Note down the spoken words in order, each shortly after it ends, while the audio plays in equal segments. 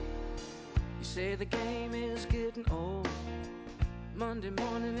say the game is getting old. Monday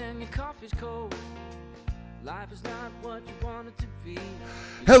morning and your coffee's cold. Life is not what you want it to be.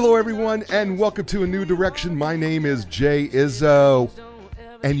 Hello, everyone, and welcome to A New Direction. My name is Jay Izzo.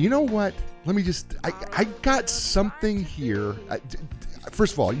 And you know what? Let me just, I got something here.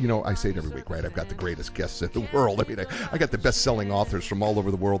 First of all, you know, I say it every week, right? I've got the greatest guests in the world. I mean, I got the best-selling authors from all over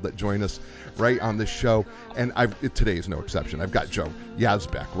the world that join us, right, on this show. And today is no exception. I've got Joe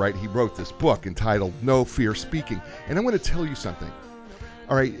Yazbeck, right? He wrote this book entitled No Fear Speaking. And I want to tell you something.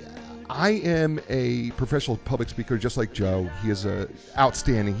 All right, I am a professional public speaker just like Joe. He is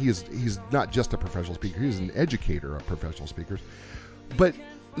outstanding. He's not just a professional speaker. He's an educator of professional speakers. But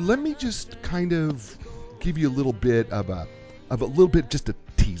let me just kind of give you a little bit just a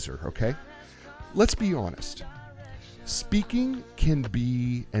teaser, okay? Let's be honest. Speaking can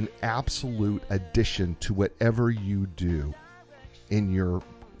be an absolute addition to whatever you do in your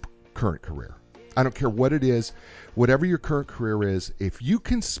current career. I don't care what it is, whatever your current career is, if you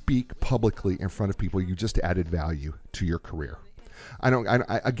can speak publicly in front of people, you just added value to your career.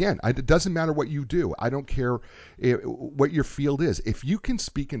 It doesn't matter what you do. I don't care what your field is. If you can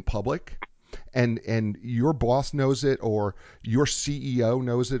speak in public and your boss knows it, or your CEO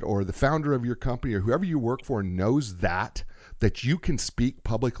knows it, or the founder of your company, or whoever you work for knows that you can speak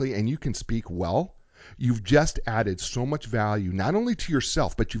publicly and you can speak well, you've just added so much value, not only to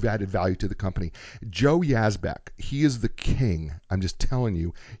yourself, but you've added value to the company. Joe Yazbeck, he is the king. I'm just telling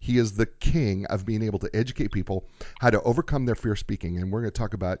you, he is the king of being able to educate people how to overcome their fear of speaking. And we're going to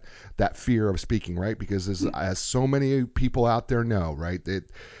talk about that fear of speaking, right? Because as so many people out there know, right,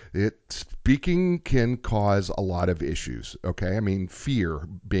 that speaking can cause a lot of issues, okay? I mean, fear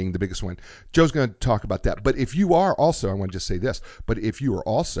being the biggest one. Joe's going to talk about that. But if you are also, I want to just say this, but if you are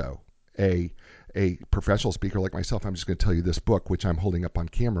also a professional speaker like myself, I'm just going to tell you this book, which I'm holding up on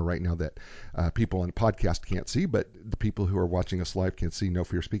camera right now that people on the podcast can't see, but the people who are watching us live can see. No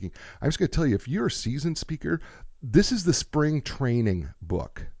Fear Speaking. I'm just going to tell you, if you're a seasoned speaker, this is the spring training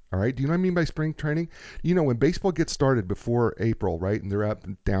book. All right. Do you know what I mean by spring training? You know, when baseball gets started before April, right, and they're up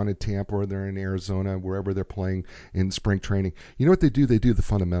down in Tampa or they're in Arizona, wherever they're playing in spring training, you know what they do? They do the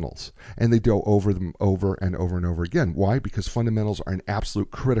fundamentals, and they go over them over and over and over again. Why? Because fundamentals are an absolute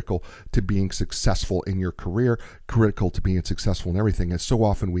critical to being successful in your career, critical to being successful in everything. And so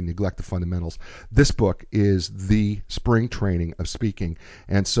often we neglect the fundamentals. This book is the spring training of speaking.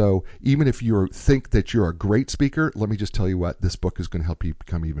 And so even if you think that you're a great speaker, let me just tell you what, this book is going to help you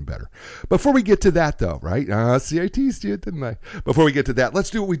become even better. Before we get to that, though, right? See, I teased you, didn't I? Before we get to that,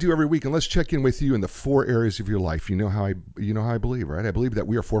 let's do what we do every week, and let's check in with you in the 4 areas of your life. You know how I believe, right? I believe that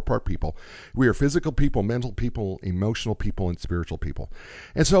we are 4-part people. We are physical people, mental people, emotional people, and spiritual people.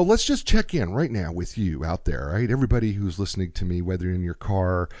 And so let's just check in right now with you out there, right? Everybody who's listening to me, whether in your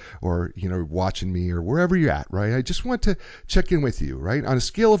car or watching me or wherever you're at, right? I just want to check in with you, right? On a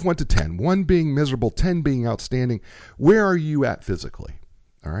scale of 1 to 10, 1 being miserable, 10 being outstanding, where are you at physically?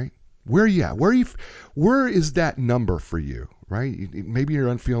 All right. Where are you at? Where is that number for you, right? Maybe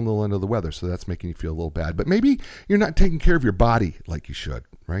you're feeling a little under the weather, so that's making you feel a little bad. But maybe you're not taking care of your body like you should,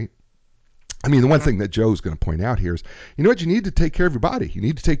 right? I mean, the one thing that Joe's going to point out here is, you know what? You need to take care of your body. You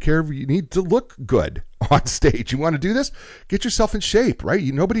need to look good on stage. You want to do this? Get yourself in shape, right?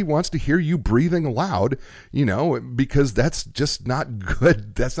 Nobody wants to hear you breathing loud, because that's just not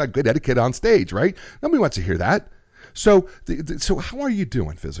good. That's not good etiquette on stage, right? Nobody wants to hear that. So how are you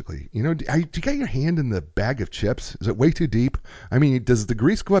doing physically? Do you got your hand in the bag of chips? Is it way too deep? I mean, does the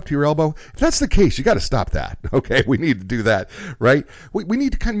grease go up to your elbow? If that's the case, you got to stop that. Okay, we need to do that, right? We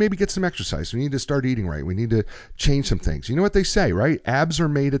need to kind of maybe get some exercise. We need to start eating right. We need to change some things. You know what they say, right? Abs are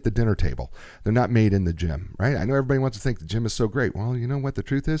made at the dinner table. They're not made in the gym, right? I know everybody wants to think the gym is so great. Well, you know what the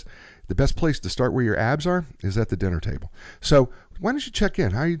truth is? The best place to start where your abs are is at the dinner table. So why don't you check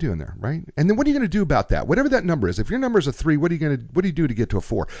in? How are you doing there, right? And then what are you going to do about that? Whatever that number is. If your number is a 3, what do you do to get to a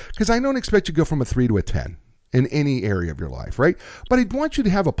 4? Because I don't expect you to go from a 3 to a 10 in any area of your life, right? But I want you to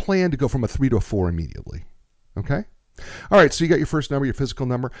have a plan to go from a 3 to a 4 immediately. Okay? All right, so you got your first number, your physical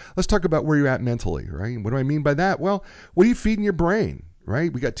number. Let's talk about where you're at mentally, right? What do I mean by that? Well, what are you feeding your brain?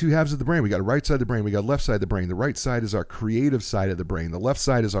 Right? We got 2 halves of the brain. We got a right side of the brain. We got a left side of the brain. The right side is our creative side of the brain. The left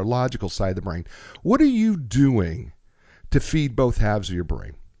side is our logical side of the brain. What are you doing to feed both halves of your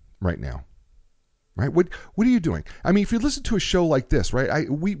brain right now? Right? What are you doing? I mean, if you listen to a show like this, right?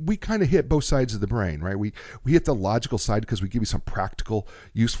 We kind of hit both sides of the brain, right? We hit the logical side because we give you some practical,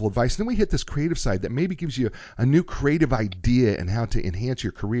 useful advice. And then we hit this creative side that maybe gives you a new creative idea in how to enhance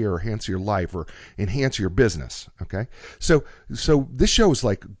your career or enhance your life or enhance your business. Okay? So this show is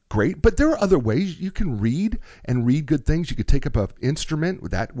like great, but there are other ways you can read and read good things. You could take up an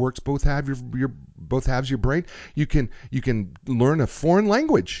instrument that works both halves of your brain. You can learn a foreign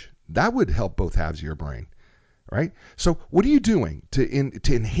language. That would help both halves of your brain, right? So what are you doing to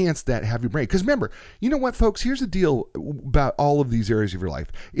enhance that half of your brain? Because remember, you know what, folks? Here's the deal about all of these areas of your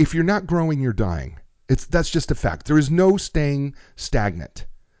life. If you're not growing, you're dying. That's just a fact. There is no staying stagnant.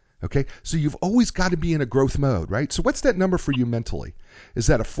 Okay, so you've always got to be in a growth mode, right? So what's that number for you mentally? Is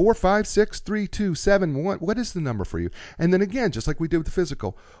that a 4, 5, 6, 3, 2, 7, 1? What is the number for you? And then again, just like we did with the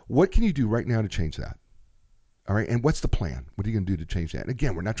physical, what can you do right now to change that? All right, and what's the plan? What are you going to do to change that? And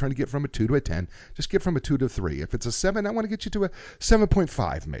again, we're not trying to get from a 2 to a 10. Just get from a 2 to a 3. If it's a 7, I want to get you to a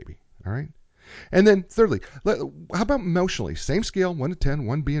 7.5 maybe. All right? And then thirdly, how about emotionally? Same scale, 1 to 10,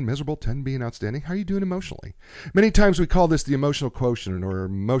 1 being miserable, 10 being outstanding. How are you doing emotionally? Many times we call this the emotional quotient or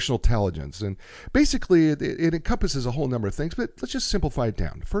emotional intelligence. And basically, it encompasses a whole number of things, but let's just simplify it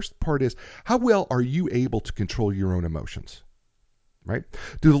down. The first part is, how well are you able to control your own emotions? Right?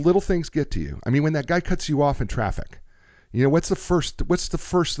 Do the little things get to you? I mean, when that guy cuts you off in traffic, you know, what's the first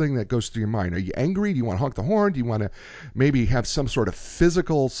thing that goes through your mind? Are you angry? Do you want to honk the horn? Do you want to maybe have some sort of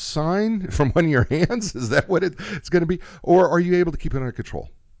physical sign from one of your hands? Is that what it's going to be? Or are you able to keep it under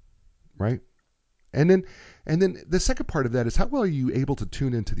control? Right? And then the second part of that is, how well are you able to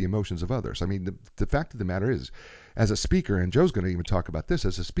tune into the emotions of others? I mean, the fact of the matter is, as a speaker, and Joe's going to even talk about this,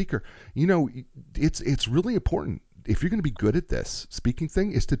 as a speaker, you know, it's really important, if you're going to be good at this speaking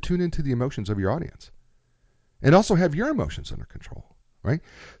thing, is to tune into the emotions of your audience and also have your emotions under control, right?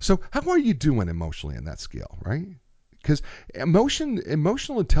 So how are you doing emotionally in that scale, right? Because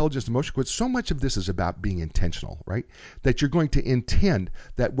emotional intelligence, so much of this is about being intentional, right? That you're going to intend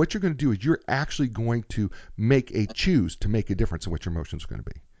that what you're going to do is you're actually going to choose to make a difference in what your emotions are going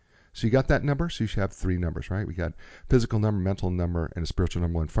to be. So you got that number? So you should have 3 numbers, right? We got physical number, mental number, and a spiritual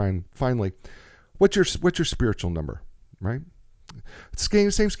number. And finally, what's your spiritual number, right?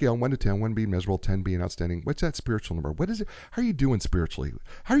 Same scale, 1 to 10, 1 being miserable, 10 being outstanding. What's that spiritual number? What is it? How are you doing spiritually?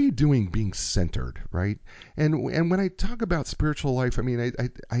 How are you doing being centered, right? And when I talk about spiritual life, I mean,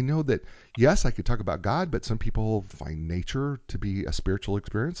 I know that, yes, I could talk about God, but some people find nature to be a spiritual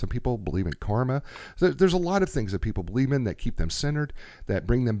experience. Some people believe in karma. So there's a lot of things that people believe in that keep them centered, that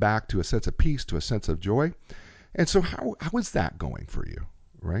bring them back to a sense of peace, to a sense of joy. And so how is that going for you,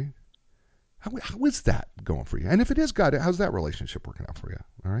 right? How is that going for you? And if it is God, how's that relationship working out for you?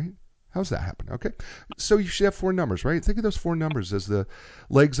 All right? How's that happen? Okay. So you should have 4 numbers, right? Think of those 4 numbers as the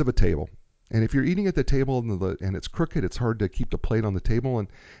legs of a table. And if you're eating at the table and it's crooked, it's hard to keep the plate on the table. And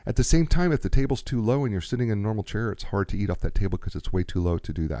at the same time, if the table's too low and you're sitting in a normal chair, it's hard to eat off that table because it's way too low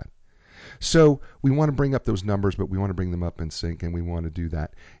to do that. So we want to bring up those numbers, but we want to bring them up in sync, and we want to do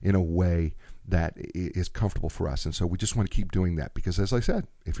that in a way that is comfortable for us. And so we just want to keep doing that because, as I said,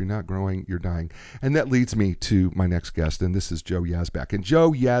 if you're not growing, you're dying. And that leads me to my next guest, and this is Joe Yazbeck. And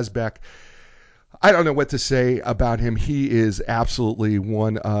Joe Yazbeck, I don't know what to say about him. He is absolutely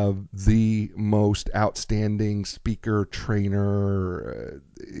one of the most outstanding speaker, trainer.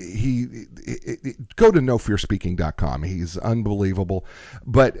 Go to nofearspeaking.com. He's unbelievable.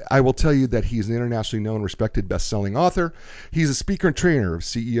 But I will tell you that he's an internationally known, respected, best-selling author. He's a speaker and trainer of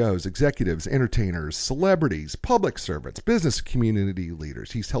CEOs, executives, entertainers, celebrities, public servants, business community leaders.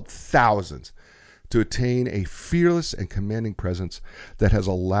 He's helped thousands to attain a fearless and commanding presence that has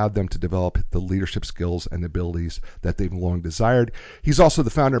allowed them to develop the leadership skills and abilities that they've long desired. He's also the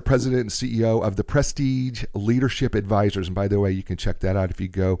founder, president, and CEO of the Prestige Leadership Advisors. And by the way, you can check that out if you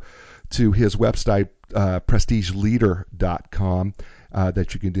go to his website, prestigeleader.com.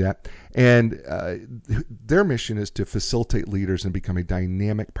 That you can do that. And their mission is to facilitate leaders and become a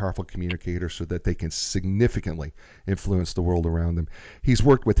dynamic, powerful communicator so that they can significantly influence the world around them. He's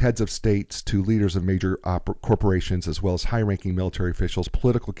worked with heads of states to leaders of major corporations, as well as high-ranking military officials,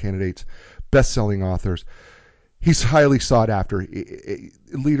 political candidates, best-selling authors. He's highly sought after.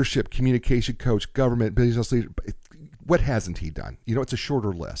 Leadership, communication coach, government, business leader. What hasn't he done? You know, it's a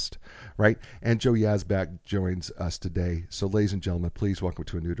shorter list, right? And Joe Yazbeck joins us today. So, ladies and gentlemen, please welcome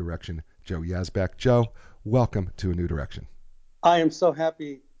to A New Direction, Joe Yazbeck. Joe, welcome to A New Direction. I am so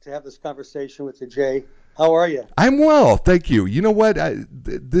happy to have this conversation with you, Jay. How are you? I'm well, thank you. You know what?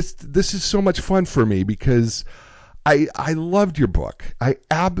 This is so much fun for me because I loved your book. I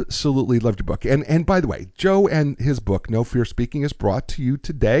absolutely loved your book. And by the way, Joe and his book, No Fear Speaking, is brought to you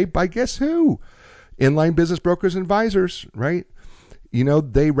today by guess who? Inline business brokers and advisors, right? You know,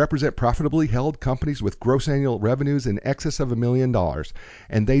 they represent profitably held companies with gross annual revenues in excess of $1 million,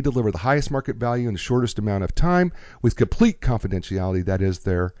 and they deliver the highest market value in the shortest amount of time with complete confidentiality. That is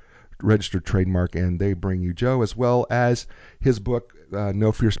their registered trademark, and they bring you Joe, as well as his book,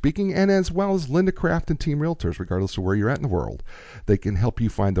 No Fear Speaking, and as well as Linda Craft and Team Realtors, regardless of where you're at in the world. They can help you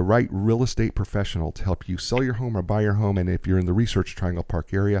find the right real estate professional to help you sell your home or buy your home. And if you're in the Research Triangle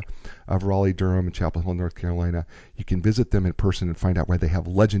Park area of Raleigh, Durham, and Chapel Hill, North Carolina, you can visit them in person and find out why they have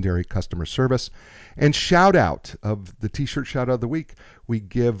legendary customer service. And shout out of the t-shirt shout out of the week, we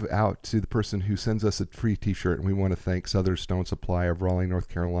give out to the person who sends us a free t-shirt, and we want to thank Southern Stone Supply of Raleigh, North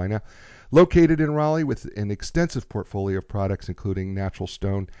Carolina, located in Raleigh with an extensive portfolio of products including natural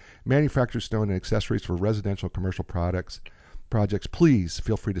stone, manufactured stone, and accessories for residential and commercial projects. Please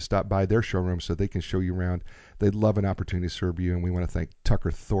feel free to stop by their showroom so they can show you around. They'd love an opportunity to serve you, and we want to thank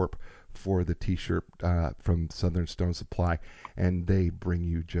Tucker Thorpe for the t-shirt from Southern Stone Supply, and they bring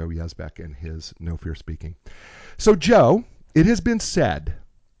you Joe Yazbeck and his No Fear Speaking. So Joe, it has been said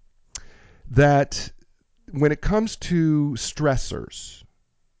that when it comes to stressors,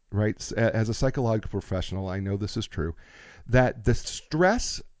 right, as a psychological professional, I know this is true, that the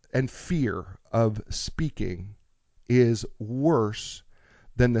stress and fear of speaking is worse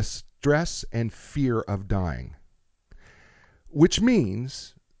than the stress and fear of dying, which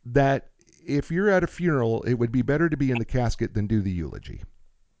means that if you're at a funeral, it would be better to be in the casket than do the eulogy.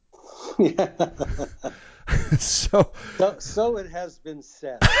 Yeah. So it has been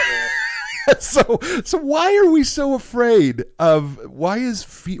said. So why are we so afraid of, why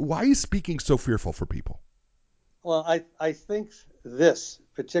is speaking so fearful for people? Well, I think this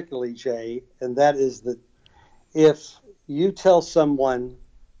particularly, Jay, and that is that if you tell someone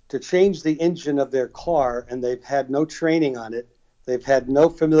to change the engine of their car and they've had no training on it, they've had no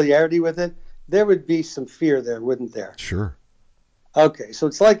familiarity with it, there would be some fear there, wouldn't there? Sure. Okay, so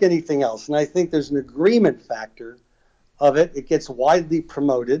it's like anything else, and I think there's an agreement factor of it. It gets widely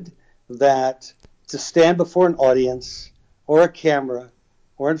promoted that to stand before an audience or a camera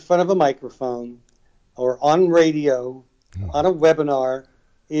or in front of a microphone or on radio, on a webinar,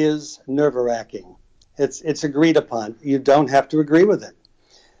 is nerve-wracking. It's agreed upon. You don't have to agree with it.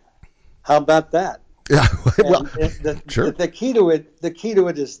 How about that? Yeah. Well, sure. The key to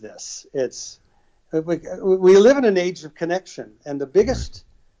it is this. We live in an age of connection, and the biggest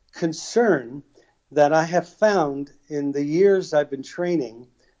concern that I have found in the years I've been training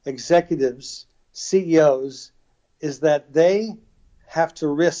executives, CEOs, is that they have to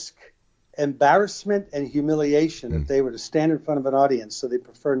risk embarrassment and humiliation if they were to stand in front of an audience, so they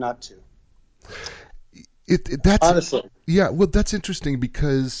prefer not to. That's honestly. Yeah, well, that's interesting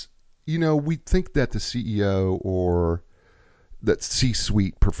because, you know, we think that the CEO or that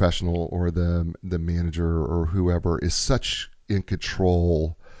C-suite professional or the manager or whoever is such in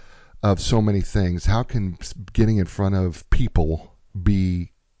control of so many things. How can getting in front of people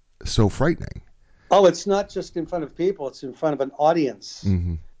be so frightening? Oh, it's not just in front of people, it's in front of an audience.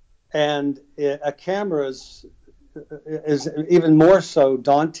 Mm-hmm. And a camera is even more so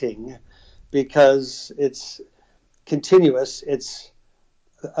daunting because it's continuous, it's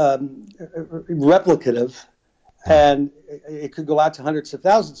replicative, and it could go out to hundreds of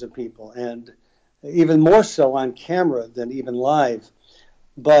thousands of people, and even more so on camera than even live.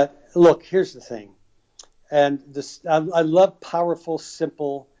 But look, here's the thing. And I love powerful,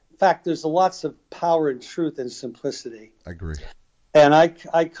 simple. In fact, there's lots of power and truth in simplicity. I agree. And I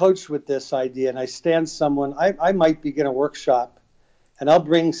coach with this idea, and I stand someone. I might begin a workshop, and I'll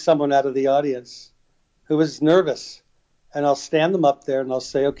bring someone out of the audience who is nervous, and I'll stand them up there, and I'll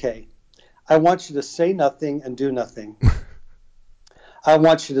say, okay, I want you to say nothing and do nothing. I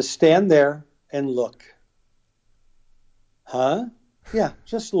want you to stand there and look. Huh? Yeah,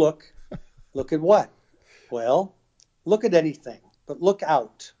 just look. Look at what? Well, look at anything, but look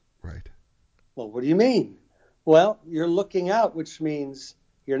out. Right. Well, what do you mean? Well, you're looking out, which means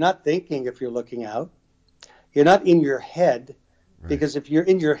you're not thinking if you're looking out. You're not in your head, Right. Because if you're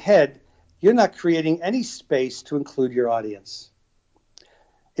in your head, you're not creating any space to include your audience.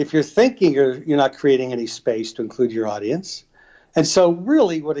 If you're thinking, you're not creating any space to include your audience. And so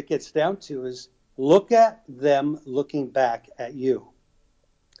really what it gets down to is look at them looking back at you.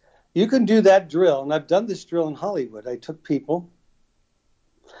 You can do that drill, and I've done this drill in Hollywood. I took people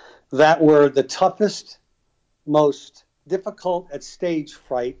that were the toughest, most difficult at stage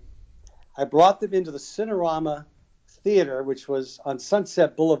fright. I brought them into the Cinerama Theater, which was on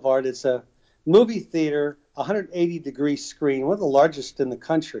Sunset Boulevard. It's a movie theater, 180-degree screen, one of the largest in the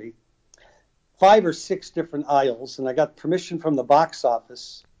country, 5 or 6 different aisles, and I got permission from the box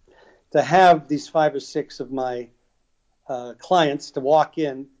office to have these 5 or 6 of my clients to walk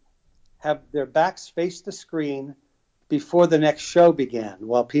in, have their backs face the screen before the next show began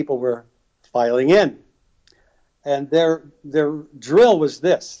while people were filing in. And their drill was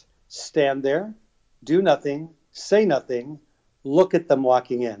this: stand there, do nothing, say nothing, look at them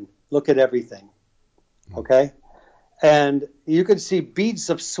walking in, look at everything. Okay? And you could see beads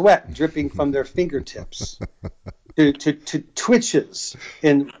of sweat dripping from their fingertips to twitches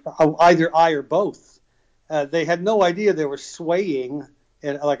in either eye or both. They had no idea they were swaying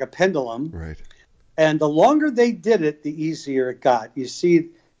like a pendulum. Right. And the longer they did it, the easier it got.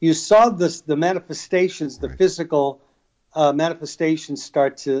 You saw the manifestations, the Right. physical manifestations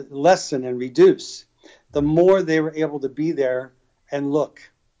start to lessen and reduce. The more they were able to be there and look.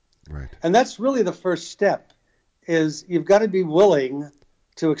 Right. And that's really the first step, is you've got to be willing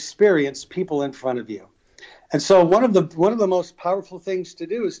to experience people in front of you. And so one of the most powerful things to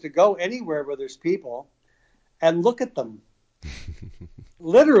do is to go anywhere where there's people and look at them.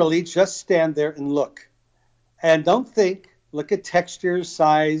 Literally just stand there and look. And don't think, look at textures,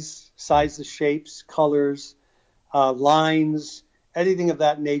 sizes, shapes, colors, lines, anything of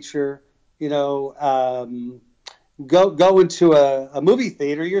that nature. Go into a movie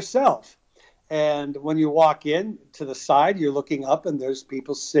theater yourself. And when you walk in to the side, you're looking up and there's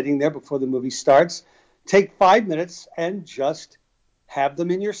people sitting there before the movie starts. Take 5 minutes and just have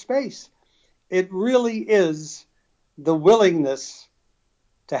them in your space. It really is the willingness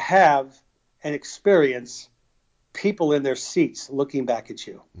to have and experience people in their seats looking back at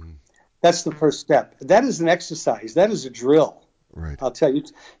you. That's the first step. That is an exercise. That is a drill. Right. I'll tell you.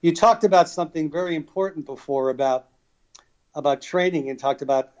 You talked about something very important before about training, and talked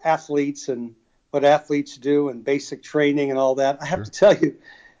about athletes and what athletes do and basic training and all that. I have to tell you,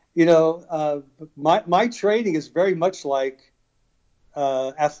 my training is very much like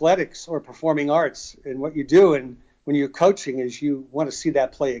athletics or performing arts. And what you do and when you're coaching is you want to see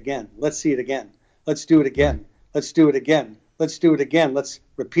that play again. Let's see it again. Let's do it again. Let's do it again. Let's do it again. Let's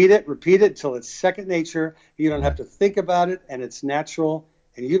repeat it until it's second nature. You don't have to think about it, and it's natural,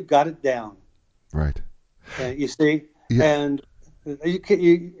 and you've got it down. Right. And you see, Yeah. and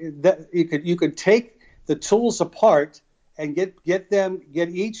you could take the tools apart and get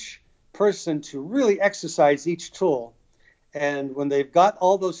each person to really exercise each tool. And when they've got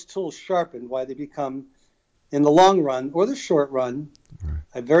all those tools sharpened, why they become, in the long run or the short run,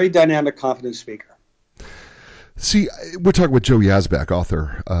 a very dynamic, confident speaker. See, we're talking with Joe Yazbeck,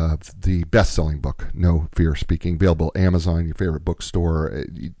 author of the best-selling book, No Fear Speaking, available at Amazon, your favorite bookstore.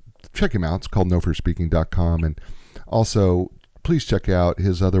 Check him out. It's called nofearspeaking.com. And also, please check out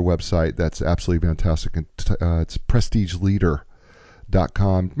his other website that's absolutely fantastic. It's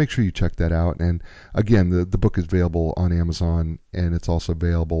prestigeleader.com. Make sure you check that out. And again, the book is available on Amazon, and it's also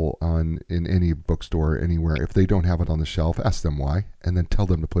available in any bookstore anywhere. If they don't have it on the shelf, ask them why, and then tell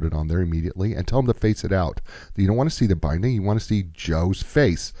them to put it on there immediately, and tell them to face it out. You don't want to see the binding. You want to see Joe's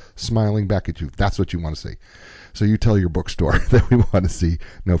face smiling back at you. That's what you want to see. So you tell your bookstore that we want to see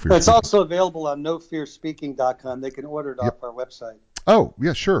No Fear Speaking. It's also available on nofearspeaking.com. They can order it off our website. Oh,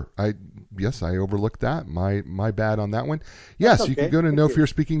 yeah, sure. I overlooked that. My bad on that one. Yes, okay. You can go to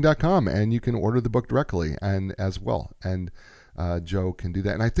nofearspeaking.com and you can order the book directly and as well. And Joe can do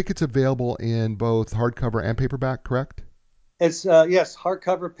that. And I think it's available in both hardcover and paperback, correct? It's yes,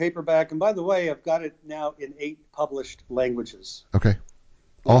 hardcover, paperback, and by the way, I've got it now in 8 published languages. Okay,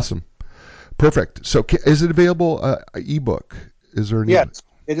 yeah. Awesome, perfect. So, is it available ebook? Is there an yes, ebook?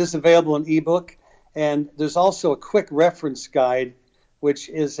 It is available in ebook, and there's also a quick reference guide, which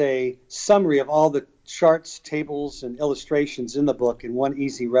is a summary of all the charts, tables, and illustrations in the book in one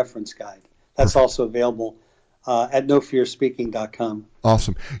easy reference guide. That's perfect. Also available at nofearspeaking.com.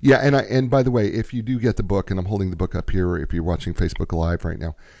 Awesome. Yeah, and by the way, if you do get the book, and I'm holding the book up here, if you're watching Facebook Live right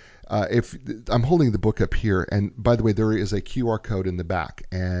now, if I'm holding the book up here, and by the way, there is a QR code in the back,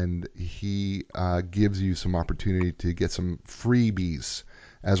 and he gives you some opportunity to get some freebies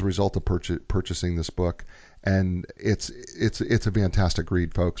as a result of purchasing this book, and it's a fantastic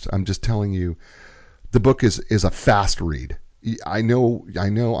read, folks. I'm just telling you, the book is a fast read. I know,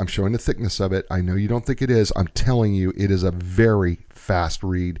 I'm showing the thickness of it. I know you don't think it is. I'm telling you, it is a very fast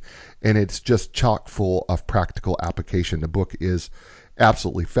read, and it's just chock full of practical application. The book is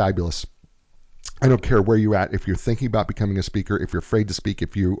absolutely fabulous. I don't care where you're at. If you're thinking about becoming a speaker, if you're afraid to speak,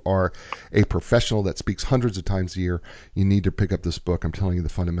 if you are a professional that speaks hundreds of times a year, you need to pick up this book. I'm telling you, the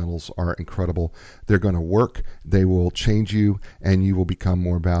fundamentals are incredible. They're going to work. They will change you, and you will become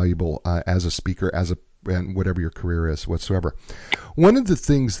more valuable as a speaker, as a and whatever your career is whatsoever. One of the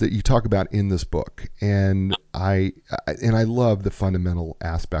things that you talk about in this book, and I love the fundamental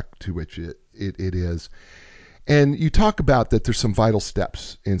aspect to which it is, and you talk about that there's some vital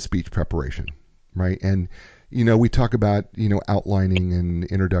steps in speech preparation, right? And we talk about outlining and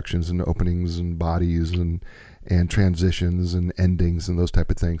introductions and openings and bodies and transitions and endings and those type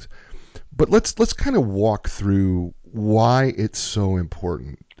of things. But let's kind of walk through why it's so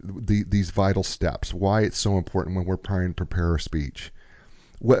important, these vital steps, why it's so important when we're trying to prepare a speech.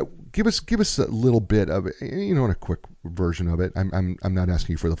 Give us a little bit of it, in a quick version of it. I'm not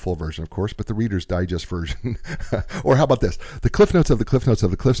asking you for the full version, of course, but the Reader's Digest version. Or how about this? The Cliff Notes of the Cliff Notes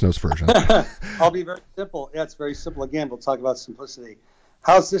of the Cliff Notes version. I'll be very simple. Yeah, it's very simple. Again, we'll talk about simplicity.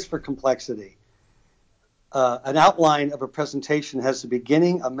 How's this for complexity? An outline of a presentation has a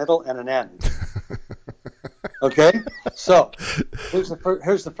beginning, a middle, and an end. Okay? So here's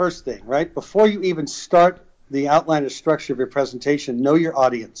the first thing, right? Before you even start the outline or structure of your presentation, know your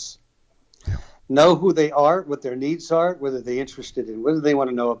audience. Yeah. Know who they are, what their needs are, whether they're interested in, what do they want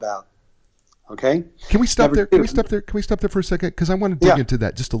to know about. Okay? Can we stop there? Can we stop there for a second? Because I want to dig into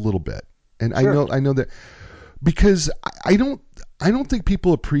that just a little bit. And sure. I know that because I don't think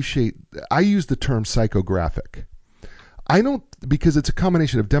people appreciate. I use the term psychographic. Because it's a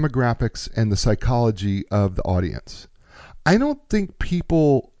combination of demographics and the psychology of the audience. I don't think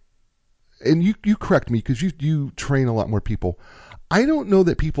people, and you correct me because you train a lot more people. I don't know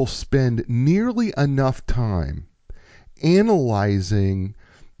that people spend nearly enough time analyzing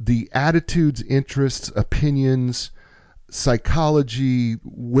the attitudes, interests, opinions, psychology,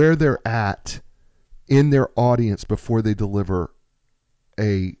 where they're at in their audience before they deliver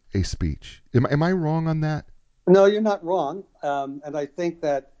a speech. Am I wrong on that? No, you're not wrong. And I think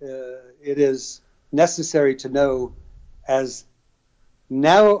that it is necessary to know as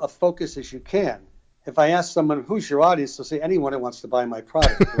narrow a focus as you can. If I ask someone, who's your audience, they'll say, anyone who wants to buy my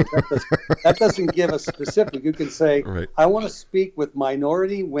product. That doesn't give a specific. You can say, right. I want to speak with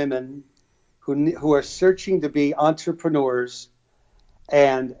minority women who are searching to be entrepreneurs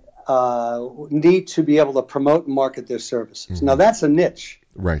and need to be able to promote and market their services. Mm-hmm. Now, that's a niche.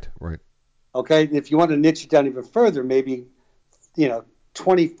 Right. Okay, if you want to niche it down even further, maybe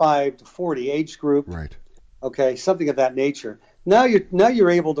 25 to 40 age group. Right. Okay, something of that nature. Now you're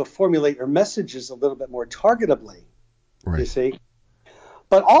able to formulate your messages a little bit more targetably. Right. You see,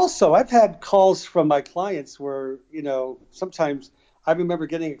 but also I've had calls from my clients where sometimes I remember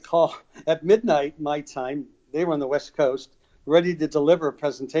getting a call at midnight my time. They were on the West Coast, ready to deliver a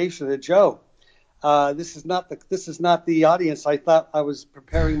presentation to Joe. This is not the audience I thought I was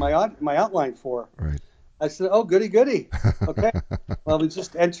preparing my outline for. Right. I said, oh, goody. Okay. Well, we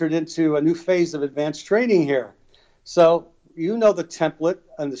just entered into a new phase of advanced training here. So the template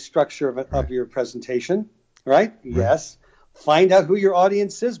and the structure of your presentation, right? Yes. Find out who your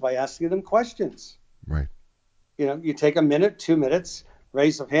audience is by asking them questions. Right. You take a minute, 2 minutes,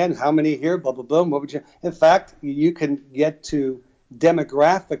 raise a hand, how many here, blah, blah, blah. What would you? In fact, you can get to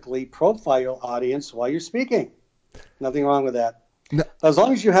demographically profile your audience while you're speaking. Nothing wrong with that. No. As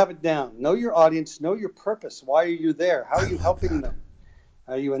long as you have it down, know your audience, know your purpose. Why are you there? How are you helping them?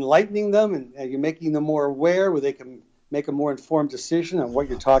 Are you enlightening them and are you making them more aware where they can make a more informed decision on what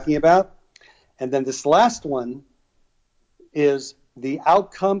you're talking about? And then this last one is the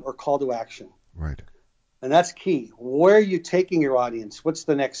outcome or call to action. Right. And that's key. Where are you taking your audience? What's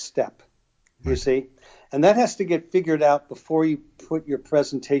the next step? You see? And that has to get figured out before you put your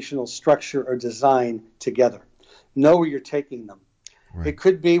presentational structure or design together. Know where you're taking them. Right. It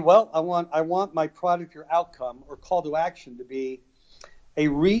could be, I want my product or outcome or call to action to be a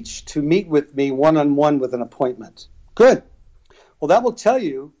reach to meet with me one-on-one with an appointment. Good. Well, that will tell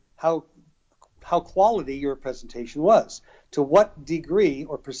you how quality your presentation was. To what degree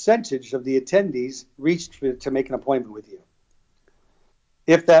or percentage of the attendees reached to make an appointment with you.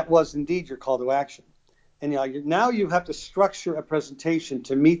 If that was indeed your call to action. And now you have to structure a presentation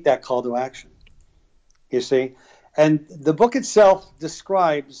to meet that call to action. You see? And the book itself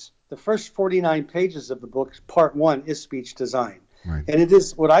describes the first 49 pages of the book. Part 1 is speech design. Right. And it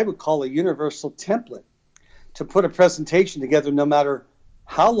is what I would call a universal template to put a presentation together no matter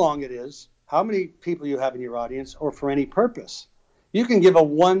how long it is, how many people you have in your audience, or for any purpose. You can give a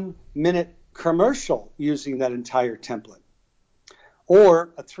 1-minute commercial using that entire template.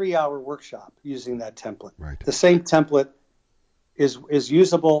 Or a 3-hour workshop using that template. Right. The same template is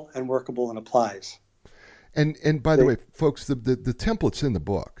usable and workable and applies. And by the way, folks, the template's in the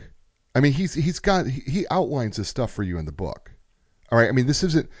book. I mean, he outlines this stuff for you in the book. All right. I mean, this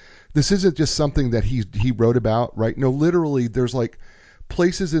isn't just something that he wrote about, right? No, literally, there's like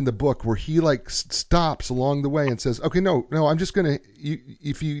places in the book where he like stops along the way and says, "Okay, no, I'm just gonna.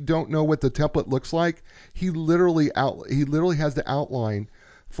 If you don't know what the template looks like, he literally has the outline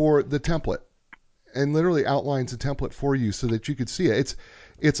for the template, and literally outlines the template for you so that you could see it.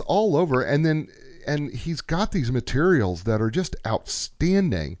 It's all over, and he's got these materials that are just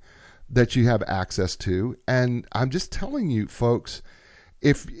outstanding that you have access to. And I'm just telling you, folks,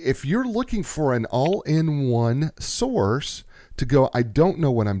 if you're looking for an all-in-one source to go, I don't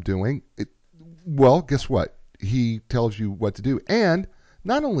know what I'm doing, well, guess what? He tells you what to do. And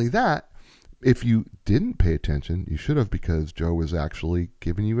not only that, if you didn't pay attention, you should have, because Joe was actually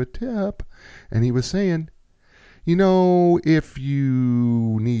giving you a tip, and he was saying, if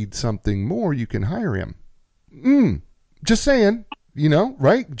you need something more, you can hire him. Just saying,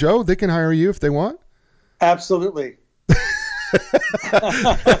 right, Joe? They can hire you if they want. Absolutely.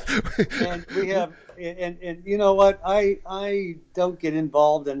 And we have, and you know what? I don't get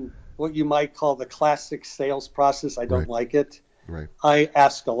involved in what you might call the classic sales process. I don't like it. Right. I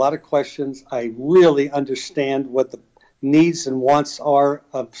ask a lot of questions. I really understand what the needs and wants are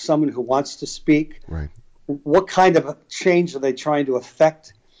of someone who wants to speak. Right. What kind of change are they trying to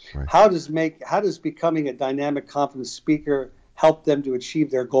affect? Right. How does becoming a dynamic, confident speaker help them to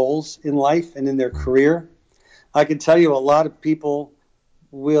achieve their goals in life and in their career? I can tell you a lot of people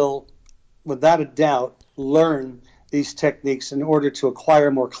will, without a doubt, learn these techniques in order to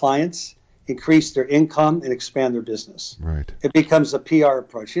acquire more clients, increase their income, and expand their business. Right. It becomes a PR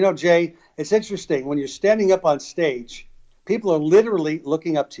approach. Jay, it's interesting. When you're standing up on stage, people are literally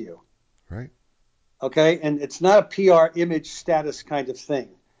looking up to you. Right. Okay? And it's not a PR image status kind of thing,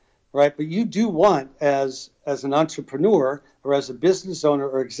 right? But you do want, as an entrepreneur or as a business owner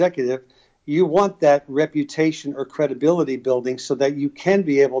or executive, you want that reputation or credibility building so that you can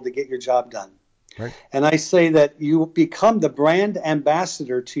be able to get your job done. Right. And I say that you become the brand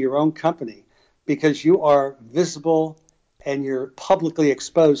ambassador to your own company because you are visible and you're publicly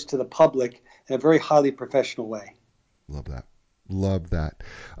exposed to the public in a very highly professional way. Love that. Love that.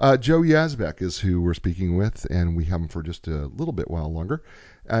 Joe Yazbeck is who we're speaking with, and we have him for just a little bit while longer.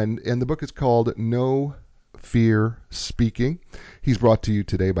 And the book is called No Fear Speaking. He's brought to you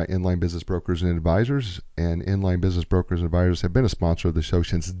today by Inline Business Brokers and Advisors, and Inline Business Brokers and Advisors have been a sponsor of the show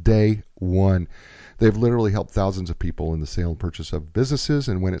since day one. They've literally helped thousands of people in the sale and purchase of businesses,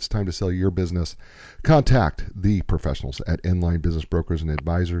 and when it's time to sell your business, contact the professionals at Inline Business Brokers and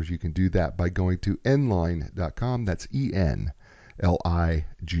Advisors. You can do that by going to enlign.com. That's ENLIGN.com,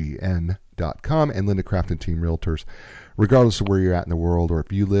 and Linda Craft and Team Realtors. Regardless of where you're at in the world, or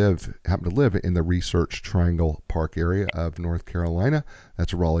if you happen to live in the Research Triangle Park area of North Carolina,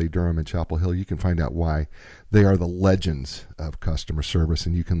 that's Raleigh, Durham, and Chapel Hill, you can find out why they are the legends of customer service,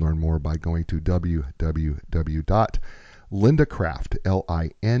 and you can learn more by going to www.lindacraft,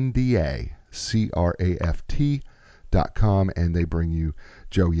 LINDACRAFT.com, and they bring you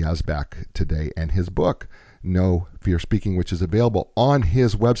Joe Yazbeck today and his book, No Fear Speaking, which is available on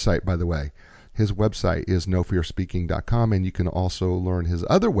his website, by the way. His website is nofearspeaking.com, and you can also learn his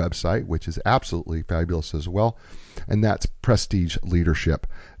other website, which is absolutely fabulous as well, and that's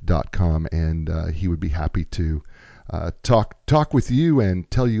prestigeleadership.com. And he would be happy to talk with you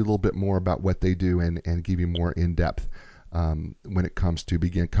and tell you a little bit more about what they do and give you more in-depth when it comes to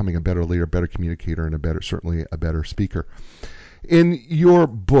becoming a better leader, better communicator, and certainly a better speaker. In your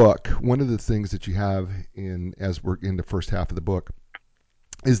book, one of the things that you have as we're in the first half of the book,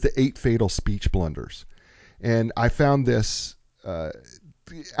 is the 8 fatal speech blunders. And I found this,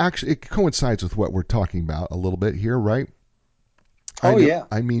 actually, it coincides with what we're talking about a little bit here, right? Yeah.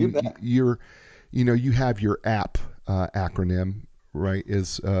 I mean, you have your APP acronym, right,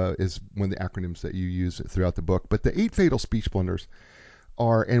 is one of the acronyms that you use throughout the book. But the 8 fatal speech blunders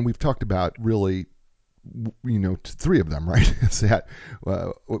are, and we've talked about really, 3 of them, right? Is that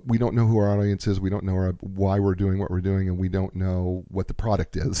we don't know who our audience is, we don't know why we're doing what we're doing, and we don't know what the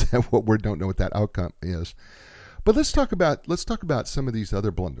product is, and we don't know what that outcome is. But let's talk about some of these other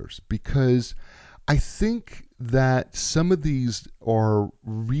blunders, because I think that some of these are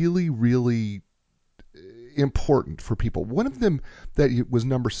really, really important for people. One of them that was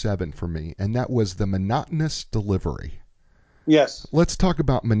number 7 for me, and that was the monotonous delivery. Yes. Let's talk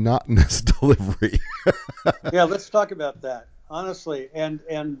about monotonous delivery. Yeah, let's talk about that, honestly. And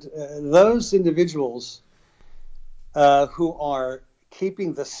those individuals who are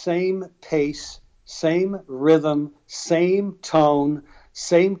keeping the same pace, same rhythm, same tone,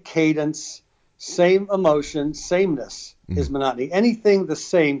 same cadence, same emotion, sameness is monotony. Anything the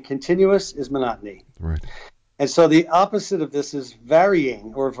same, continuous, is monotony. Right. And so the opposite of this is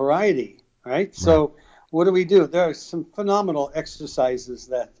varying or variety, right? So what do we do? There are some phenomenal exercises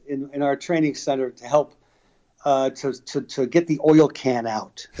that in our training center to help to get the oil can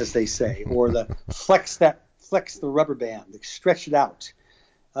out, as they say, or the flex the rubber band, stretch it out,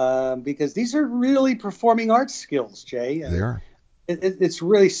 because these are really performing arts skills, Jay. They are. It's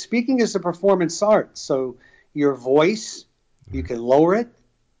really, speaking is a performance art. So your voice, you can lower it.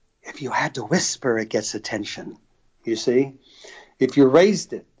 If you had to whisper, it gets attention. You see, if you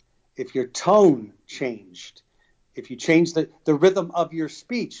raised it, if your tone changed, if you change the rhythm of your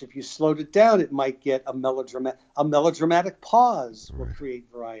speech, if you slowed it down, it might get a melodramatic pause will create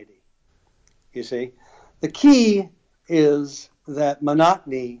variety. You see, the key is that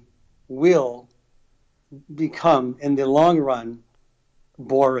monotony will become, in the long run,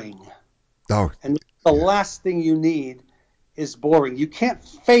 boring. Oh, And the last thing you need is boring. You can't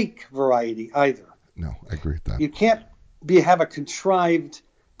fake variety either. no, I agree with that. You can't have a contrived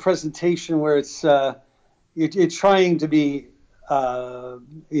presentation where it's you're trying to be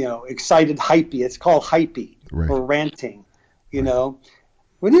excited, hypey. It's called hypey or ranting. You know,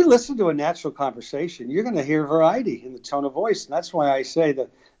 when you listen to a natural conversation, you're going to hear variety in the tone of voice, and that's why I say that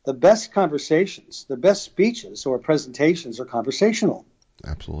the best conversations, the best speeches or presentations are conversational.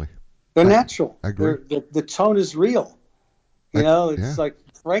 Absolutely. They're natural. I agree. The tone is real. You know, it's like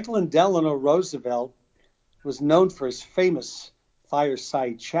Franklin Delano Roosevelt was known for his famous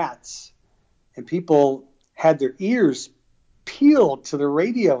fireside chats, and people had their ears peeled to the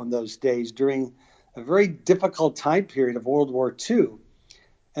radio in those days during a very difficult time period of World War II.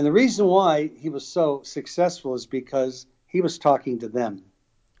 And the reason why he was so successful is because he was talking to them.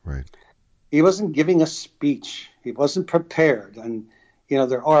 Right. He wasn't giving a speech. He wasn't prepared. And, you know,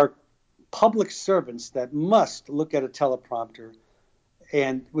 there are public servants that must look at a teleprompter,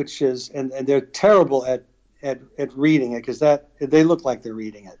 and they're terrible at reading it, because they look like they're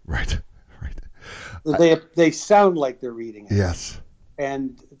reading it. Right. They sound like they're reading it. Yes.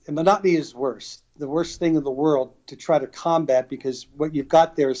 And monotony is worse. The worst thing in the world to try to combat, because what you've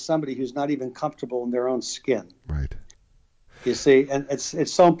got there is somebody who's not even comfortable in their own skin. Right. You see, and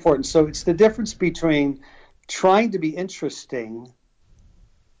it's so important. So it's the difference between trying to be interesting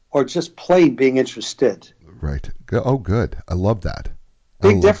or just plain being interested. Right. Oh, good. I love that.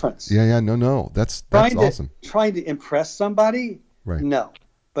 Big difference. Yeah. No. That's awesome. Trying to impress somebody, right. No.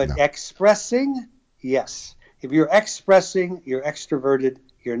 But expressing, yes. If you're expressing, you're extroverted,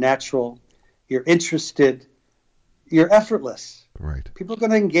 you're natural, you're interested, you're effortless. Right. People are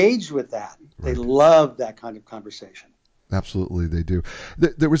going to engage with that. Right. They love that kind of conversation. Absolutely, they do.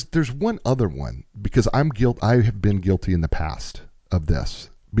 There's one other one, because I have been guilty in the past of this,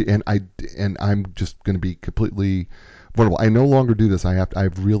 and I'm just going to be completely vulnerable. I no longer do this.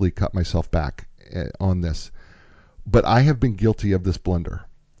 I've really cut myself back on this, but I have been guilty of this blunder,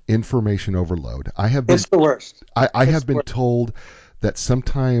 information overload. It's the worst. I have been told that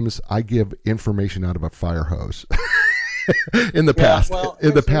sometimes I give information out of a fire hose. in the past,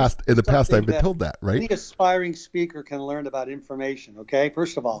 I've been told that, right? Any aspiring speaker can learn about information. Okay,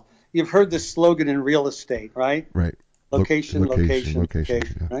 first of all, you've heard this slogan in real estate, right? Right. Location. Yeah.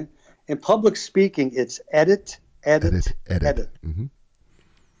 Right. In public speaking, it's edit. Mm-hmm.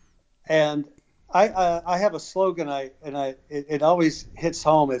 And I have a slogan. It always hits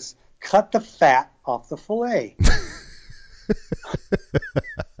home. It's cut the fat off the fillet.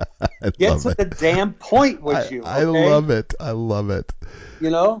 Get to the damn point, would you? Okay? I love it.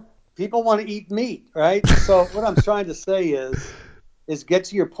 You know, people want to eat meat, right? So what I'm trying to say is get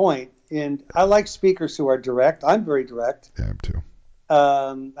to your point. And I like speakers who are direct. I'm very direct. Yeah, I'm too.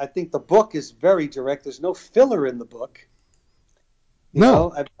 I think the book is very direct. There's no filler in the book. You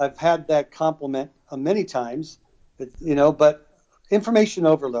know, I've had that compliment many times. But information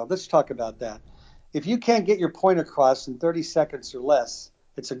overload. Let's talk about that. If you can't get your point across in 30 seconds or less,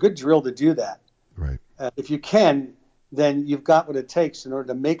 it's a good drill to do that. Right. If you can, then you've got what it takes in order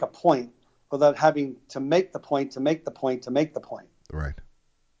to make a point without having to make the point to make the point to make the point. Right.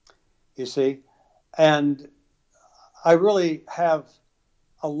 You see? And I really have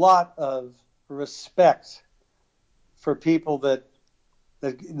a lot of respect for people that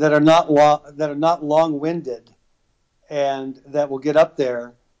are not long-winded, and that will get up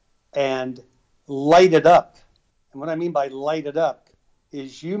there and light it up. And what I mean by light it up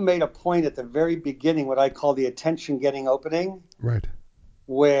is you made a point at the very beginning, what I call the attention-getting opening. Right.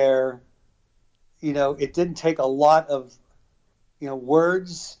 Where, it didn't take a lot of,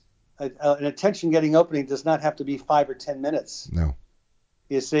 words. An attention-getting opening does not have to be 5 or 10 minutes. No.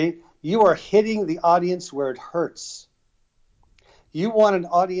 You see? You are hitting the audience where it hurts. You want an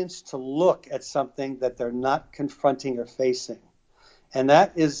audience to look at something that they're not confronting or facing. And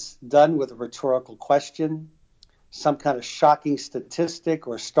that is done with a rhetorical question, some kind of shocking statistic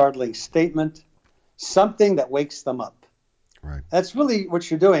or startling statement, something that wakes them up. Right. That's really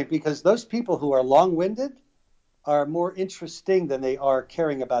what you're doing, because those people who are long-winded are more interesting than they are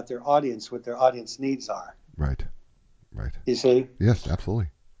caring about their audience, what their audience needs are. Right. Right. You see? Yes, absolutely.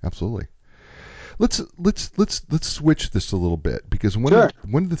 Absolutely. Let's switch this a little bit, because Sure.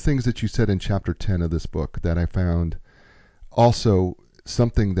 one of the things that you said in chapter 10 of this book that I found also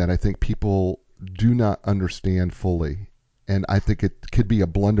something that I think people do not understand fully, and I think it could be a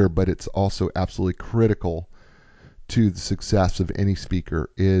blunder, but it's also absolutely critical to the success of any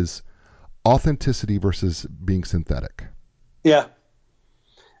speaker, is authenticity versus being synthetic. Yeah.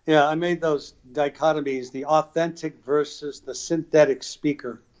 Yeah, I made those dichotomies, the authentic versus the synthetic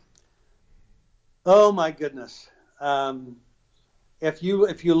speaker. Oh my goodness. If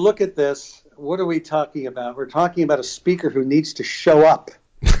you look at this, what are we talking about? We're talking about a speaker who needs to show up.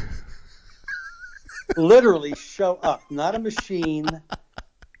 Literally show up, not a machine.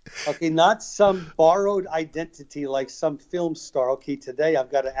 Okay, not some borrowed identity like some film star. Okay, today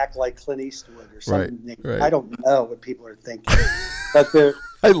I've got to act like Clint Eastwood or Right. something. Right. I don't know what people are thinking, but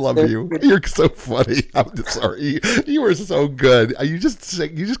I love you. You're so funny. I'm sorry. You are so good. You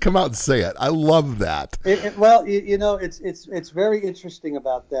just come out and say it. I love that. Well, it's very interesting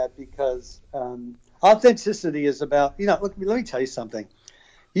about that, because authenticity is about, let me tell you something.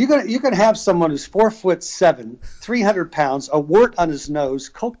 You can have someone who's 4'7", 300 pounds, a wart on his nose,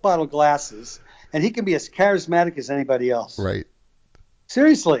 Coke bottle glasses, and he can be as charismatic as anybody else. Right.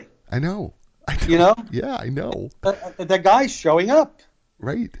 Seriously. I know. You know? Yeah, I know. The guy's showing up.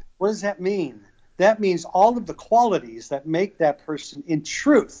 Right. What does that mean? That means all of the qualities that make that person, in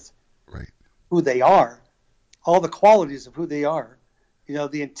truth, Right. who they are, all the qualities of who they are,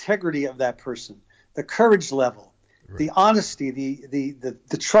 the integrity of that person, the courage level, Right. the honesty,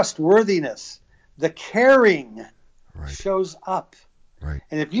 the trustworthiness, the caring shows up. Right.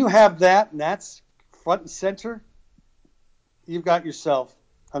 And if you have that, and that's front and center, you've got yourself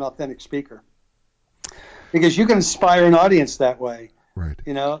an authentic speaker, because you can inspire an audience that way. Right.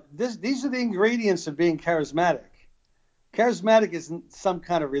 These are the ingredients of being charismatic. Charismatic isn't some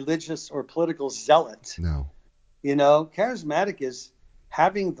kind of religious or political zealot. No. Charismatic is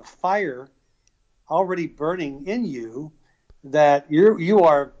having the fire already burning in you that you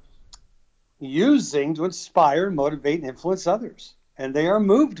are using to inspire, motivate, and influence others. And they are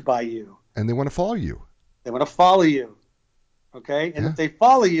moved by you. And they want to follow you. They want to follow you. Okay? And Yeah. if they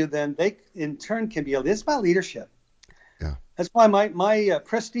follow you, then they, in turn, can be, it's about leadership. Yeah. That's why my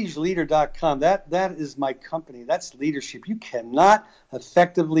prestigeleader.com, that is my company. That's leadership. You cannot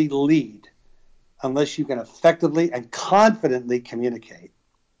effectively lead unless you can effectively and confidently communicate.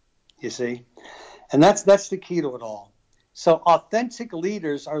 You see? And that's the key to it all. So authentic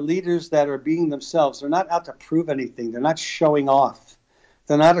leaders are leaders that are being themselves. They're not out to prove anything. They're not showing off.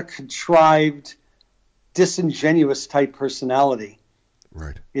 They're not a contrived, disingenuous type personality.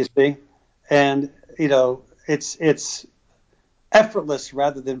 Right. You see? And, it's effortless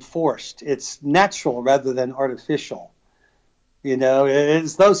rather than forced. It's natural rather than artificial.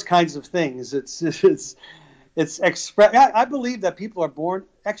 It's those kinds of things. I believe that people are born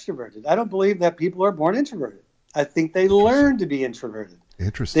extroverted. I don't believe that people are born introverted. I think they learn to be introverted.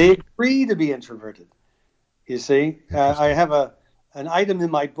 Interesting. They agree to be introverted. You see, I have an item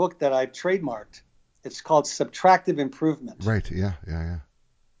in my book that I've trademarked. It's called subtractive improvement. Right. Yeah. Yeah. Yeah.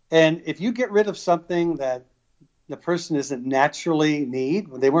 And if you get rid of something that the person doesn't naturally need,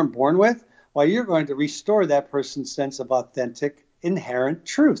 they weren't born with, well, you're going to restore that person's sense of authentic, inherent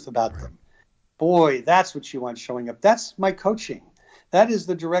truth about them. Boy, that's what you want showing up. That's my coaching. That is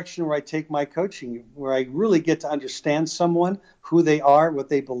the direction where I take my coaching, where I really get to understand someone, who they are, what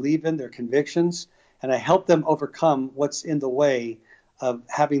they believe in, their convictions, and I help them overcome what's in the way of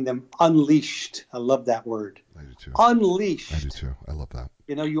having them unleashed. I love that word. I do too. Unleashed. I do too. I love that.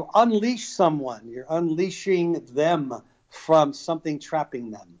 You unleash someone. You're unleashing them from something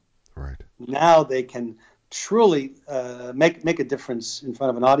trapping them. Right. Now they can truly make a difference in front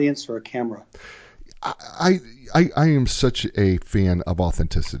of an audience or a camera. I am such a fan of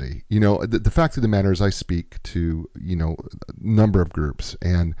authenticity. The fact of the matter is I speak to, a number of groups,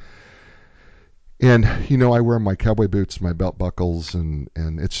 and I wear my cowboy boots, my belt buckles, and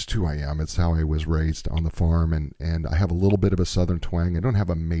it's just who I am. It's how I was raised on the farm, and I have a little bit of a southern twang. I don't have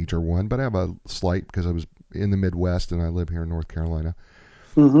a major one, but I have a slight because I was in the Midwest and I live here in North Carolina.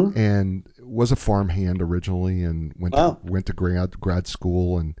 Mm-hmm. And was a farmhand originally, and went to grad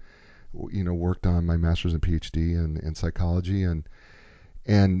school, and worked on my master's and PhD in psychology,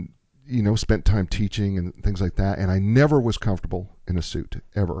 and spent time teaching and things like that, and I never was comfortable in a suit.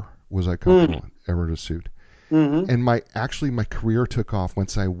 Ever was I comfortable ever in a suit. Mm-hmm. And my career took off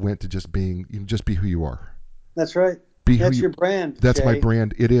once I went to just being, just be who you are. That's right. Be who That's you. your brand. That's Jay. my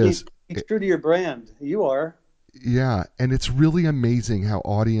brand. It is. Be true to your brand. You are. Yeah, and it's really amazing how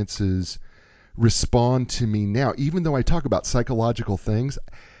audiences respond to me now. Even though I talk about psychological things,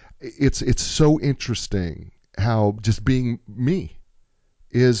 it's so interesting how just being me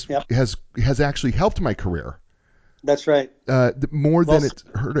Yep. has actually helped my career. That's right. More Well than it's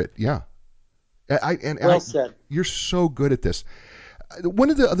hurt it. Yeah. Well said. You're so good at this. One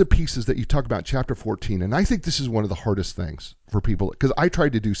of the other pieces that you talk about in chapter 14, and I think this is one of the hardest things for people, because I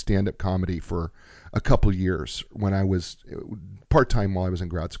tried to do stand-up comedy for a couple years when I was part-time while I was in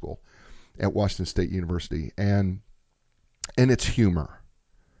grad school at Washington State University, and it's humor.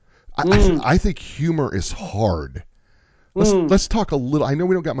 I think humor is hard. Let's talk a little. I know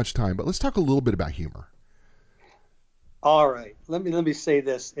we don't got much time, but let's talk a little bit about humor. All right. Let me say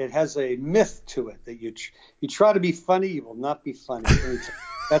this. It has a myth to it that you try to be funny, you will not be funny.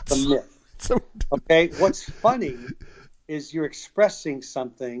 That's a myth. Okay. What's funny is you're expressing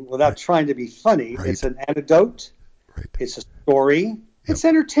something without trying to be funny. Right. It's an anecdote. Right. It's a story. Yep. It's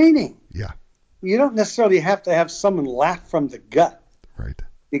entertaining. Yeah. You don't necessarily have to have someone laugh from the gut. Right.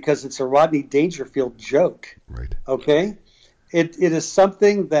 Because it's a Rodney Dangerfield joke. Right. Okay. It is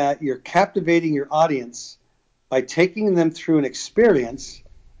something that you're captivating your audience by taking them through an experience,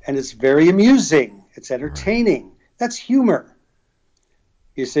 and it's very amusing. It's entertaining. Right. That's humor.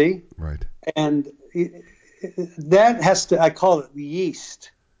 You see? Right. And that has to, I call it the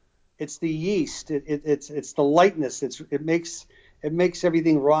yeast. It's the yeast. It's the lightness. It makes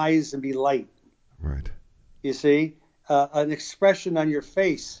everything rise and be light. Right. You see? An expression on your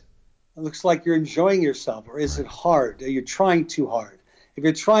face. It looks like you're enjoying yourself, or is it hard? Are you trying too hard? If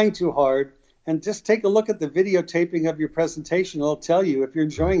you're trying too hard, and just take a look at the videotaping of your presentation, it'll tell you if you're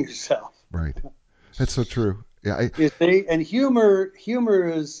enjoying yourself. Right. That's so true. Yeah. You see, and humor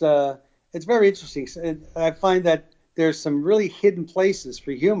is it's very interesting. I find that there's some really hidden places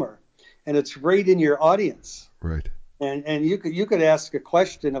for humor, and it's right in your audience. Right. And you could ask a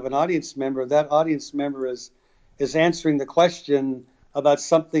question of an audience member. That audience member is answering the question about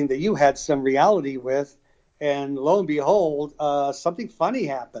something that you had some reality with, and lo and behold, something funny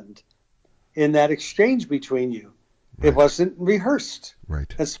happened in that exchange between you. Right. It wasn't rehearsed.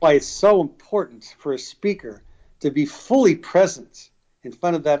 Right. That's why it's so important for a speaker to be fully present in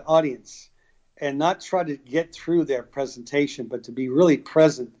front of that audience and not try to get through their presentation, but to be really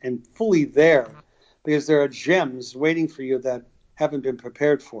present and fully there, because there are gems waiting for you that haven't been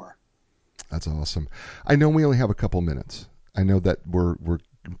prepared for. That's awesome. I know we only have a couple minutes. I know that we're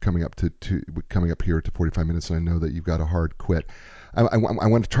coming up coming up here to 45 minutes, and I know that you've got a hard quit. I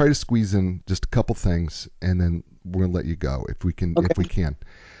want to try to squeeze in just a couple things, and then we'll let you go if we can. Okay. If we can.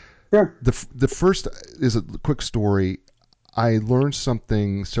 Sure. The first is a quick story. I learned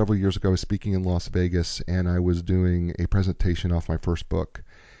something several years ago. I was speaking in Las Vegas, and I was doing a presentation off my first book,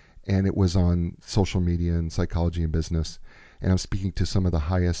 and it was on social media and psychology and business. And I'm speaking to some of the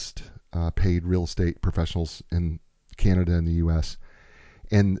highest paid real estate professionals in Canada and the U.S.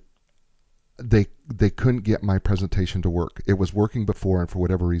 And they couldn't get my presentation to work. It was working before, and for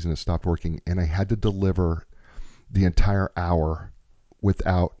whatever reason, it stopped working. And I had to deliver the entire hour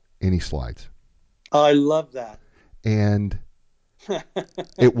without any slides. Oh, I love that. And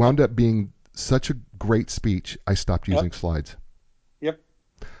it wound up being such a great speech. I stopped using slides. Yep.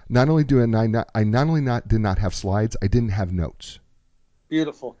 Not only did I did not have slides, I didn't have notes.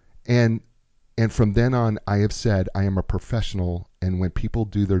 Beautiful. And from then on, I have said I am a professional, and when people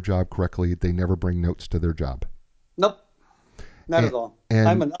do their job correctly, they never bring notes to their job. Nope, not at all.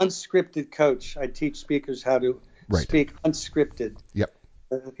 I'm an unscripted coach. I teach speakers how to speak unscripted. Yep.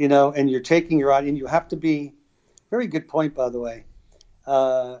 And you're taking your audience. You have to be, very good point, by the way.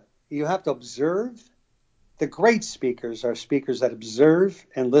 You have to observe. The great speakers are speakers that observe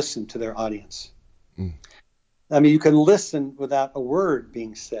and listen to their audience. Mm. I mean, you can listen without a word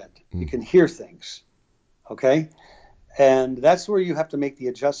being said. You can hear things, okay? And that's where you have to make the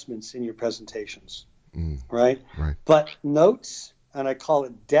adjustments in your presentations, right? Right. But notes, and I call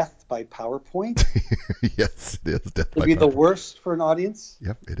it death by PowerPoint. Yes, it is death by PowerPoint. It'd be the worst for an audience.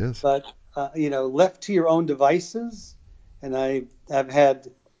 Yep, it is. But, left to your own devices, and I have had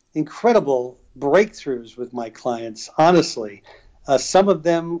incredible breakthroughs with my clients, honestly. Some of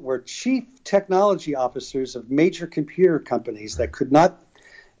them were chief technology officers of major computer companies that could not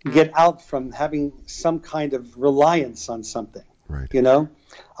get out from having some kind of reliance on something,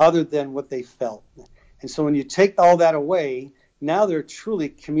 other than what they felt. And so when you take all that away, Now they're truly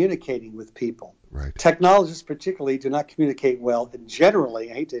communicating with people. Right. Technologists particularly do not communicate well, and generally,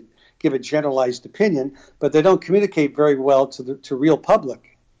 I hate to give a generalized opinion, but they don't communicate very well to real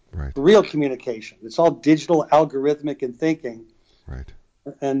public, Right. real communication. It's all digital, algorithmic, and thinking. Right.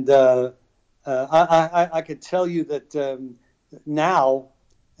 And I could tell you that now,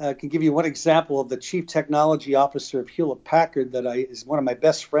 I can give you one example of the chief technology officer of Hewlett Packard that is one of my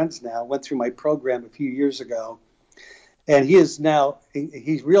best friends now, went through my program a few years ago. And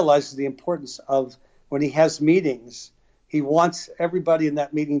he realizes the importance of when he has meetings, he wants everybody in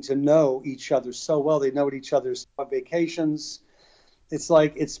that meeting to know each other so well. They know each other's vacations. It's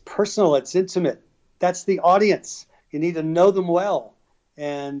like, it's personal, it's intimate. That's the audience. You need to know them well.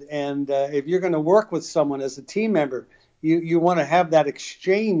 And if you're going to work with someone as a team member, you want to have that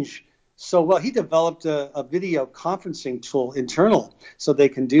exchange so well. He developed a video conferencing tool internal so they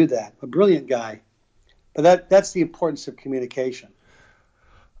can do that. A brilliant guy. But that's the importance of communication,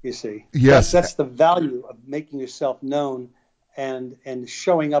 you see. Yes. That's the value of making yourself known and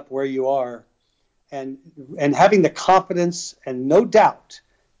showing up where you are and having the confidence and no doubt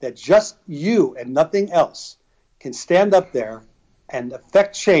that just you and nothing else can stand up there and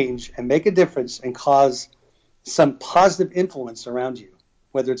affect change and make a difference and cause some positive influence around you,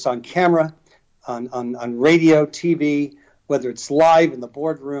 whether it's on camera, on radio, TV, whether it's live in the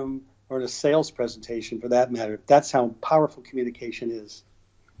boardroom, or in a sales presentation for that matter. That's how powerful communication is.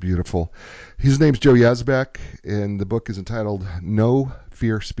 Beautiful. His name's Joe Yazbeck, and the book is entitled No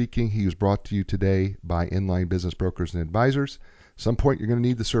Fear Speaking. He was brought to you today by Inline Business Brokers and Advisors. At some point, you're going to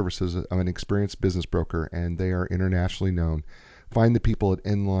need the services of an experienced business broker, and they are internationally known. Find the people at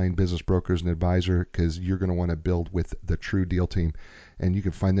Inline Business Brokers and Advisor because you're going to want to build with the True Deal team. And you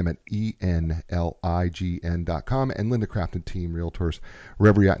can find them at enlign.com and Linda Crafton Team Realtors,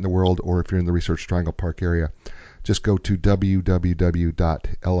 wherever you're at in the world, or if you're in the Research Triangle Park area. Just go to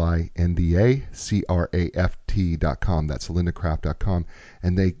www.lindacraft.com. That's lindacraft.com,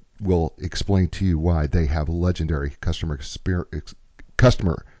 and they will explain to you why they have legendary customer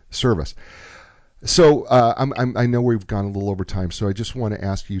service. So I know we've gone a little over time, so I just want to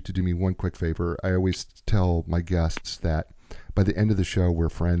ask you to do me one quick favor. I always tell my guests that by the end of the show, we're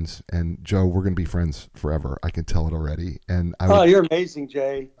friends, and Joe, we're going to be friends forever. I can tell it already. And you're amazing,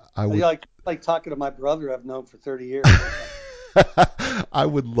 Jay. I like talking to my brother I've known for 30 years. I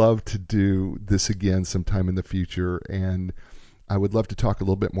would love to do this again sometime in the future, and I would love to talk a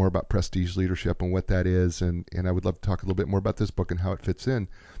little bit more about prestige leadership and what that is, and I would love to talk a little bit more about this book and how it fits in,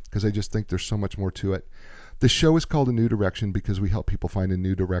 because I just think there's so much more to it. The show is called A New Direction because we help people find a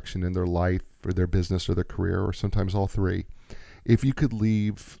new direction in their life or their business or their career, or sometimes all three. If you could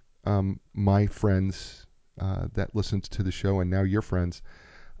leave my friends that listens to the show, and now your friends,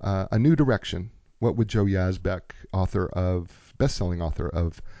 a new direction, what would Joe Yazbeck, best-selling author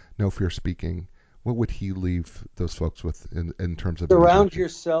of No Fear Speaking, what would he leave those folks with in terms of surround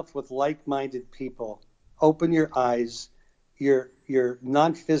yourself with like-minded people? Open your eyes, your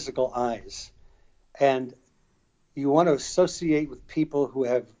non-physical eyes, and you want to associate with people who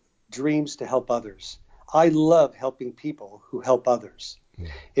have dreams to help others. I love helping people who help others.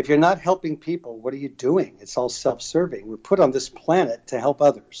 If you're not helping people, what are you doing? It's all self-serving. We're put on this planet to help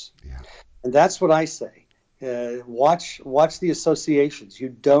others. Yeah. And that's what I say. Watch the associations. You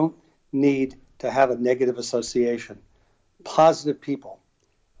don't need to have a negative association. Positive people.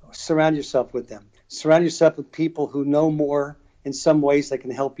 Surround yourself with them. Surround yourself with people who know more in some ways that can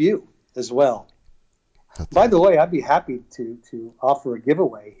help you as well. By the way, I'd be happy to offer a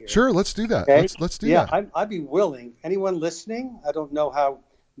giveaway here. Sure, let's do that. Okay? Let's do that. Yeah, I'd be willing. Anyone listening, I don't know how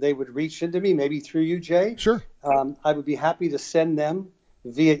they would reach into me, maybe through you, Jay. Sure. I would be happy to send them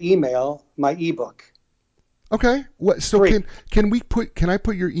via email my ebook. Okay. So can I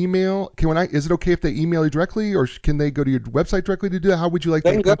put your email? Is it okay if they email you directly, or can they go to your website directly to do that? How would you like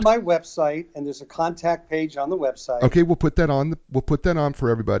they to can go to my website, and there's a contact page on the website. Okay, we'll put that on. We'll put that on for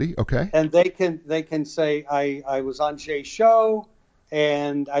everybody. Okay. And they can say I was on Jay's show,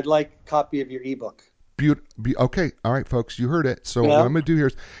 and I'd like a copy of your ebook. Okay. All right, folks, you heard it. So what I'm going to do here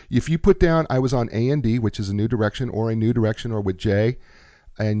is, if you put down I was on A&D, which is a new direction, or with Jay,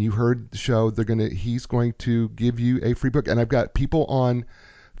 and you heard the show, he's going to give you a free book. And I've got people on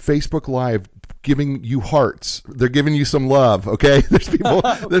Facebook Live giving you hearts. They're giving you some love. Okay, there's people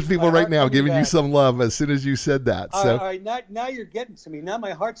right now giving you some love as soon as you said that. So all right, now you're getting to me. Now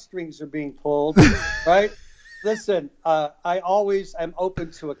my heartstrings are being pulled. Right. Listen, I always am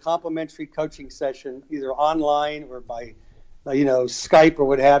open to a complimentary coaching session, either online or by, Skype or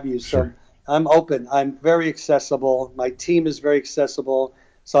what have you. So sure. I'm open. I'm very accessible. My team is very accessible.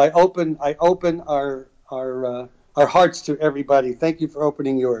 So I open our our hearts to everybody. Thank you for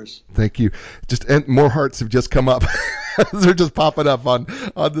opening yours. Thank you. And more hearts have just come up. They're just popping up on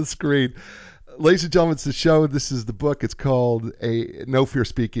the screen. Ladies and gentlemen, it's the show. This is the book. It's called No Fear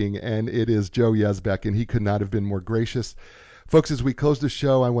Speaking, and it is Joe Yazbeck, and he could not have been more gracious. Folks, as we close the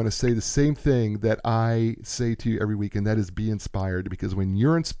show, I want to say the same thing that I say to you every week, and that is be inspired, because when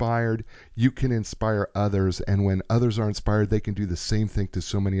you're inspired, you can inspire others, and when others are inspired, they can do the same thing to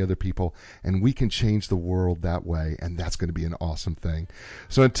so many other people, and we can change the world that way, and that's going to be an awesome thing.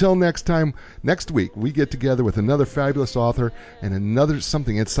 So until next time, next week, we get together with another fabulous author and another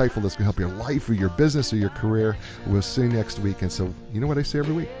something insightful that's going to help your life or your business or your career. We'll see you next week, and so you know what I say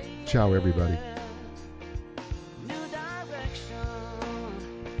every week? Ciao, everybody.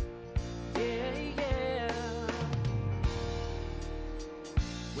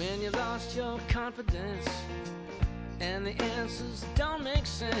 When you lost your confidence and the answers don't make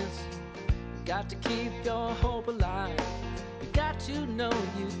sense, you got to keep your hope alive. You got to know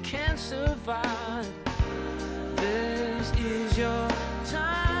you can survive. This is your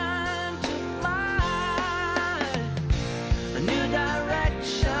time to fly. A new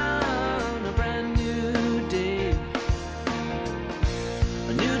direction, a brand new day.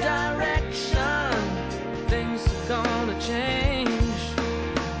 A new direction, things are gonna change.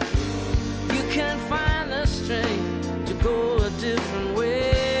 You can find the strength to go a different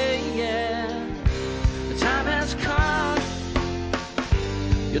way, yeah. The time has come.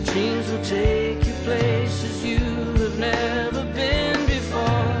 Your dreams will take you places you have never been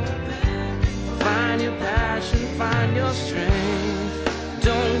before. Find your passion, find your strength.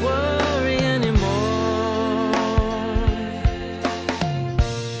 Don't worry.